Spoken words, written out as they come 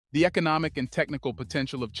The economic and technical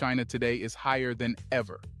potential of China today is higher than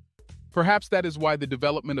ever. Perhaps that is why the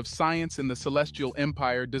development of science in the Celestial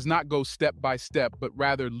Empire does not go step by step, but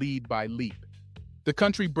rather lead by leap. The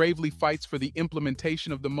country bravely fights for the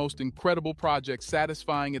implementation of the most incredible projects,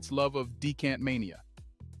 satisfying its love of decant mania.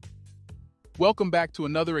 Welcome back to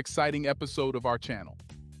another exciting episode of our channel.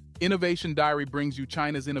 Innovation Diary brings you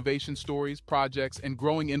China's innovation stories, projects, and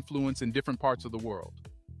growing influence in different parts of the world.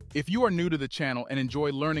 If you are new to the channel and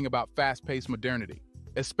enjoy learning about fast-paced modernity,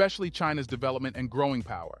 especially China's development and growing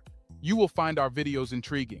power, you will find our videos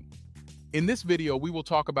intriguing. In this video, we will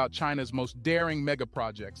talk about China's most daring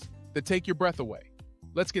megaprojects that take your breath away.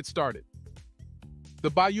 Let's get started.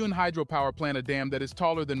 The Bayun hydropower plant, a dam that is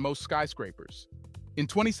taller than most skyscrapers. In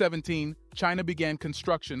 2017, China began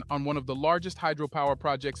construction on one of the largest hydropower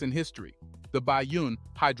projects in history, the Bayun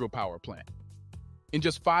hydropower plant. In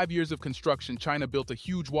just 5 years of construction, China built a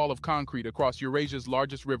huge wall of concrete across Eurasia's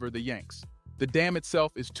largest river, the Yangtze. The dam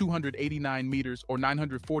itself is 289 meters or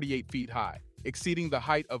 948 feet high, exceeding the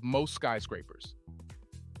height of most skyscrapers.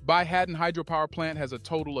 Bayun hydropower plant has a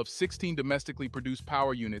total of 16 domestically produced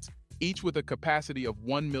power units, each with a capacity of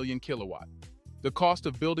 1 million kilowatt. The cost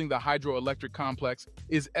of building the hydroelectric complex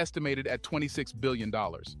is estimated at $26 billion.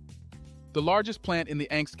 The largest plant in the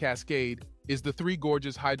Yangtze Cascade is the Three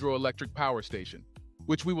Gorges Hydroelectric Power Station,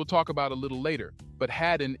 which we will talk about a little later, but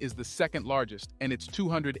Harbin is the second largest, and its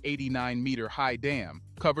 289-meter-high dam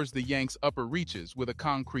covers the Yangtze upper reaches with a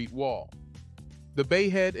concrete wall. The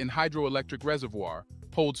Bayhead and hydroelectric reservoir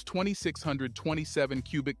holds 2,627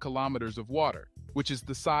 cubic kilometers of water, which is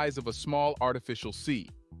the size of a small artificial sea.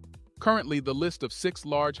 Currently, the list of 6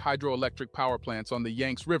 large hydroelectric power plants on the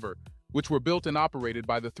Yangtze River, which were built and operated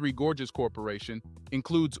by the Three Gorges Corporation,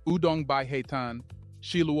 includes Udong Baihetan,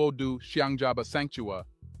 Shiluodu Xiangjaba Sangchua,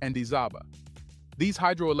 and Izaba. These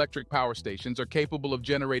hydroelectric power stations are capable of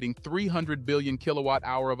generating 300 billion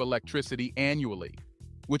kilowatt-hour of electricity annually,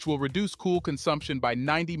 which will reduce coal consumption by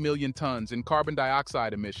 90 million tons and carbon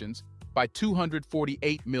dioxide emissions by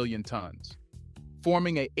 248 million tons,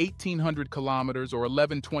 forming a 1,800 kilometers or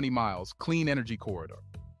 1,120 miles clean energy corridor.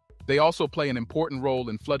 They also play an important role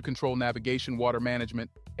in flood control, navigation, water management,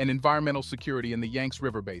 and environmental security in the Yangtze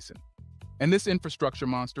River Basin. And this infrastructure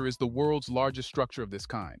monster is the world's largest structure of this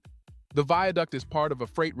kind. The viaduct is part of a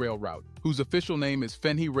freight rail route, whose official name is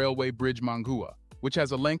Fenhe Railway Bridge Mangua, which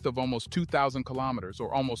has a length of almost 2,000 kilometers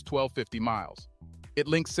or almost 1,250 miles. It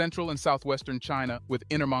links central and southwestern China with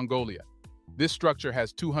Inner Mongolia. This structure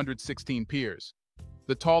has 216 piers,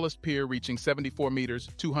 the tallest pier reaching 74 meters,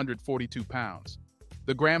 242 pounds.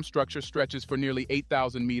 The Gram structure stretches for nearly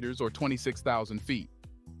 8,000 meters or 26,000 feet.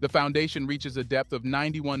 The foundation reaches a depth of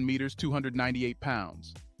 91 meters, 298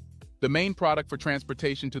 pounds. The main product for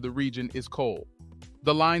transportation to the region is coal.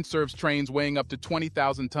 The line serves trains weighing up to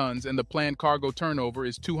 20,000 tons, and the planned cargo turnover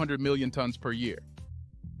is 200 million tons per year.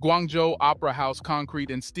 Guangzhou Opera House concrete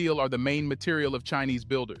and steel are the main material of Chinese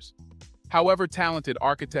builders. However, talented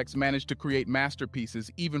architects manage to create masterpieces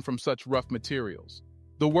even from such rough materials.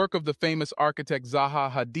 The work of the famous architect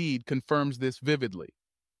Zaha Hadid confirms this vividly.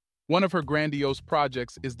 One of her grandiose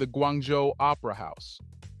projects is the Guangzhou Opera House.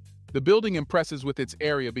 The building impresses with its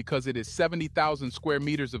area because it is 70,000 square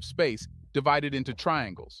meters of space divided into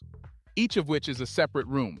triangles, each of which is a separate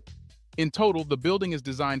room. In total, the building is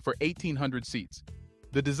designed for 1,800 seats.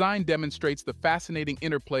 The design demonstrates the fascinating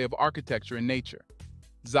interplay of architecture and nature.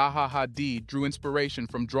 Zaha Hadid drew inspiration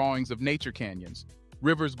from drawings of nature canyons,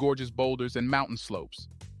 rivers, gorges, boulders, and mountain slopes.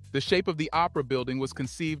 The shape of the opera building was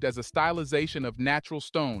conceived as a stylization of natural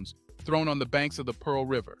stones thrown on the banks of the Pearl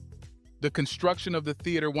River. The construction of the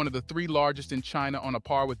theater, one of the 3 largest in China on a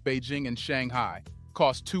par with Beijing and Shanghai,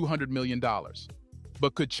 cost $200 million.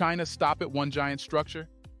 But could China stop at one giant structure?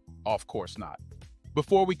 Of course not.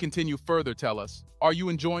 Before we continue further, tell us, are you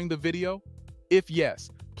enjoying the video? If yes,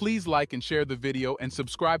 please like and share the video and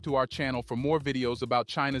subscribe to our channel for more videos about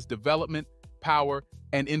China's development, power,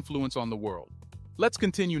 and influence on the world. Let's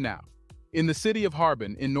continue now. In the city of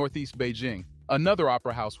Harbin in northeast Beijing, another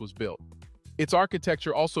opera house was built. Its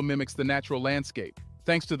architecture also mimics the natural landscape,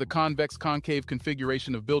 thanks to the convex-concave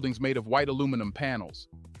configuration of buildings made of white aluminum panels.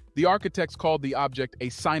 The architects called the object a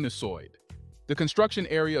sinusoid. The construction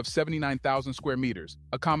area of 79,000 square meters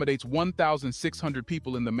accommodates 1,600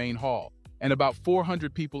 people in the main hall and about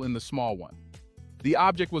 400 people in the small one. The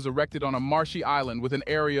object was erected on a marshy island with an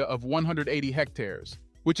area of 180 hectares,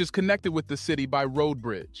 which is connected with the city by road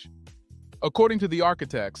bridge. According to the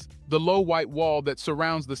architects, the low white wall that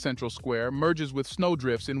surrounds the central square merges with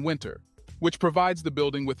snowdrifts in winter, which provides the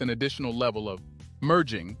building with an additional level of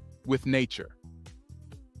merging with nature.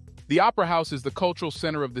 The Opera House is the cultural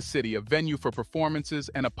center of the city, a venue for performances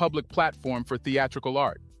and a public platform for theatrical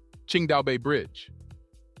art. Ching Da Bridge.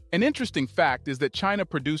 An interesting fact is that China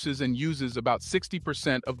produces and uses about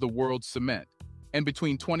 60% of the world's cement, and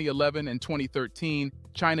between 2011 and 2013,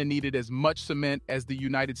 China needed as much cement as the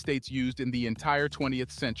United States used in the entire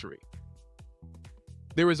 20th century.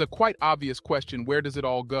 There is a quite obvious question: where does it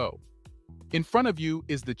all go? In front of you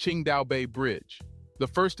is the Ching Da Bridge, the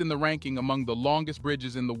first in the ranking among the longest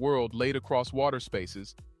bridges in the world laid across water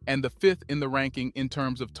spaces, and the fifth in the ranking in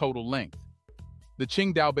terms of total length. The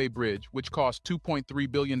Ching Da Bridge, which cost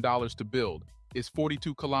 $2.3 billion to build, is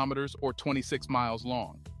 42 kilometers or 26 miles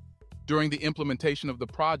long. During the implementation of the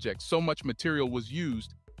project, so much material was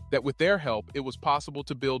used that with their help, it was possible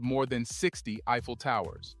to build more than 60 Eiffel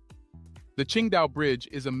Towers. The Qingdao Bridge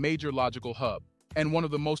is a major logical hub and one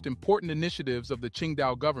of the most important initiatives of the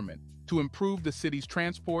Qingdao government to improve the city's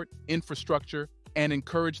transport, infrastructure, and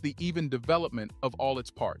encourage the even development of all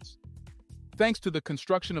its parts. Thanks to the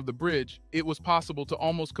construction of the bridge, it was possible to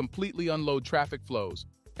almost completely unload traffic flows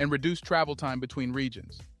and reduce travel time between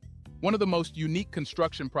regions. One of the most unique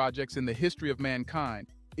construction projects in the history of mankind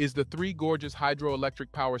is the Three Gorges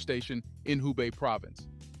hydroelectric power station in Hubei province.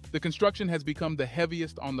 The construction has become the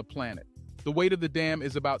heaviest on the planet. The weight of the dam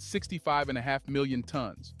is about 65.5 million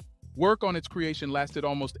tons. Work on its creation lasted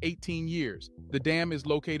almost 18 years. The dam is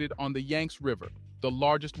located on the Yangtze River, the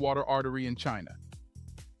largest water artery in China.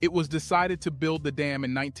 It was decided to build the dam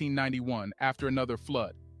in 1991 after another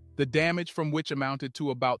flood, the damage from which amounted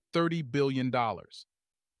to about $30 billion.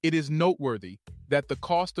 It is noteworthy that the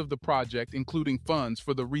cost of the project, including funds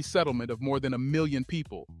for the resettlement of more than 1 million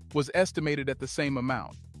people, was estimated at the same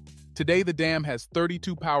amount. Today, the dam has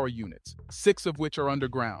 32 power units, 6 of which are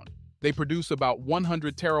underground. They produce about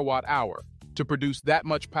 100 terawatt-hour. To produce that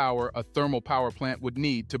much power, a thermal power plant would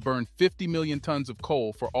need to burn 50 million tons of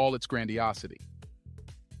coal for all its grandiosity.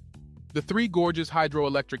 The Three Gorges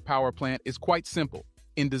hydroelectric power plant is quite simple.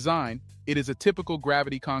 In design, it is a typical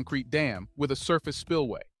gravity concrete dam with a surface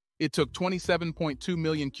spillway. It took 27.2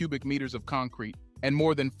 million cubic meters of concrete and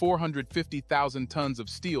more than 450,000 tons of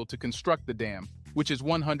steel to construct the dam, which is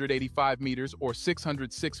 185 meters or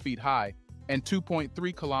 606 feet high and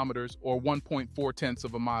 2.3 kilometers or 1.4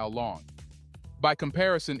 of a mile long. By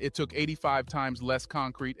comparison, it took 85 times less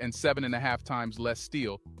concrete and 7.5 times less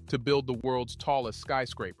steel to build the world's tallest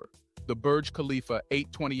skyscraper, the Burj Khalifa,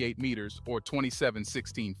 828 meters or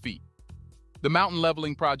 2716 feet. The mountain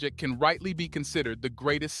leveling project can rightly be considered the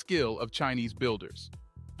greatest skill of Chinese builders.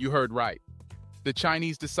 You heard right. The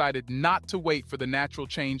Chinese decided not to wait for the natural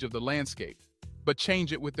change of the landscape, but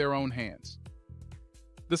change it with their own hands.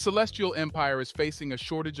 The Celestial Empire is facing a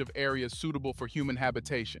shortage of areas suitable for human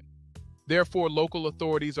habitation. Therefore, local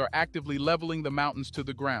authorities are actively leveling the mountains to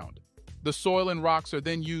the ground. The soil and rocks are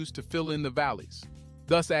then used to fill in the valleys,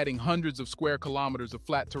 thus adding hundreds of square kilometers of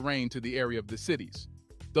flat terrain to the area of the cities.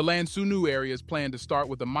 The Lansunu area is planned to start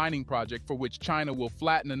with a mining project for which China will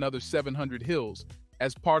flatten another 700 hills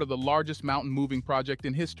as part of the largest mountain moving project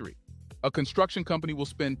in history. A construction company will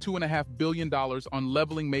spend $2.5 billion on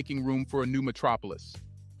leveling, making room for a new metropolis.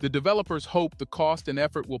 The developers hope the cost and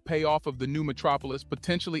effort will pay off of the new metropolis,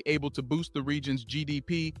 potentially able to boost the region's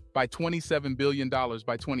GDP by $27 billion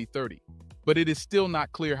by 2030. But it is still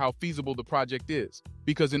not clear how feasible the project is,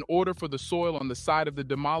 because in order for the soil on the side of the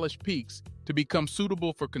demolished peaks to become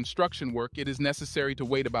suitable for construction work, it is necessary to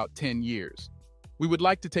wait about 10 years. We would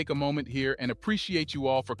like to take a moment here and appreciate you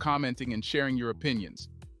all for commenting and sharing your opinions.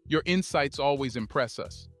 Your insights always impress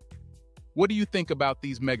us. What do you think about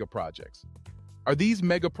these mega projects? Are these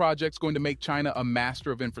mega projects going to make China a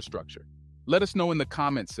master of infrastructure? Let us know in the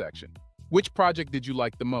comments section. Which project did you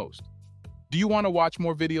like the most? Do you want to watch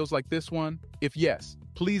more videos like this one? If yes,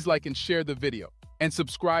 please like and share the video, and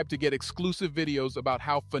subscribe to get exclusive videos about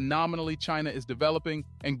how phenomenally China is developing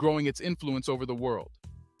and growing its influence over the world.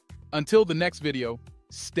 Until the next video,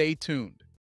 stay tuned.